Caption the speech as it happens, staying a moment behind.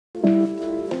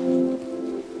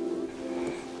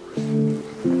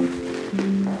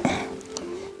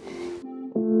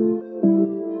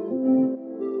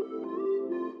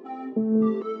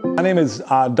My name is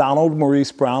Donald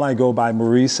Maurice Brown. I go by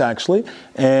Maurice, actually,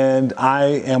 and I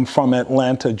am from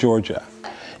Atlanta, Georgia.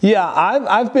 Yeah,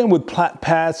 I've been with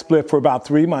PadSplit for about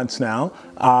 3 months now.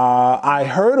 I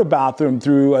heard about them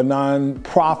through a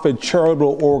nonprofit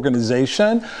charitable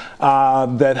organization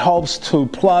that helps to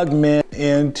plug men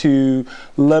into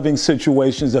living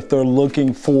situations if they're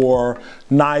looking for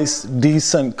nice,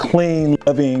 decent, clean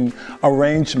living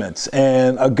arrangements.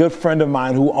 And a good friend of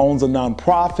mine who owns a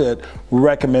nonprofit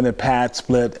recommended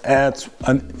PadSplit as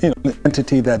an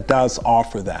entity that does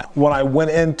offer that. When I went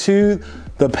into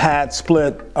the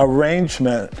PadSplit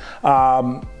arrangement,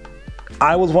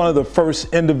 I was one of the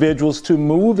first individuals to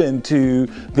move into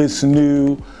this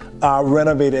new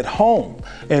renovated home.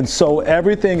 And so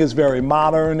everything is very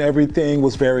modern, everything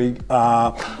was very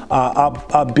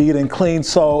upbeat and clean.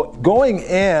 So going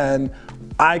in,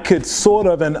 I could sort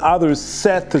of, and others,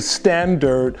 set the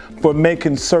standard for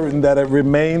making certain that it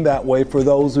remained that way for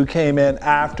those who came in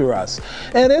after us.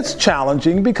 And it's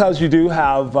challenging because you do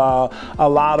have a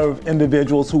lot of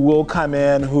individuals who will come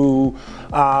in who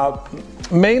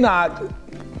may not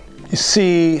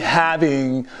see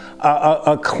having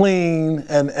a clean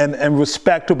and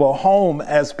respectable home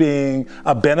as being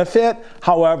a benefit.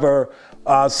 However,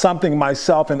 something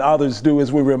myself and others do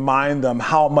is we remind them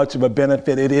how much of a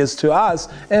benefit it is to us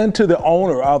and to the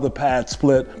owner of the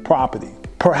PadSplit property.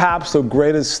 Perhaps the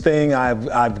greatest thing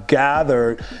I've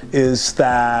gathered is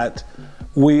that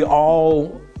we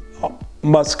all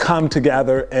must come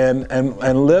together and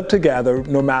live together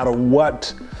no matter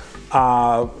what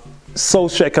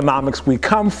socioeconomics we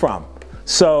come from.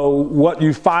 So what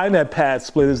you find at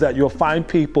PadSplit is that you'll find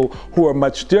people who are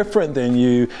much different than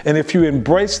you, and if you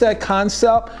embrace that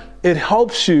concept, it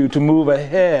helps you to move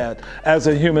ahead as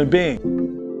a human being.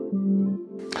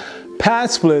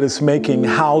 PadSplit is making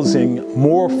housing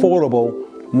more affordable,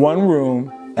 one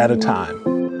room at a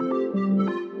time.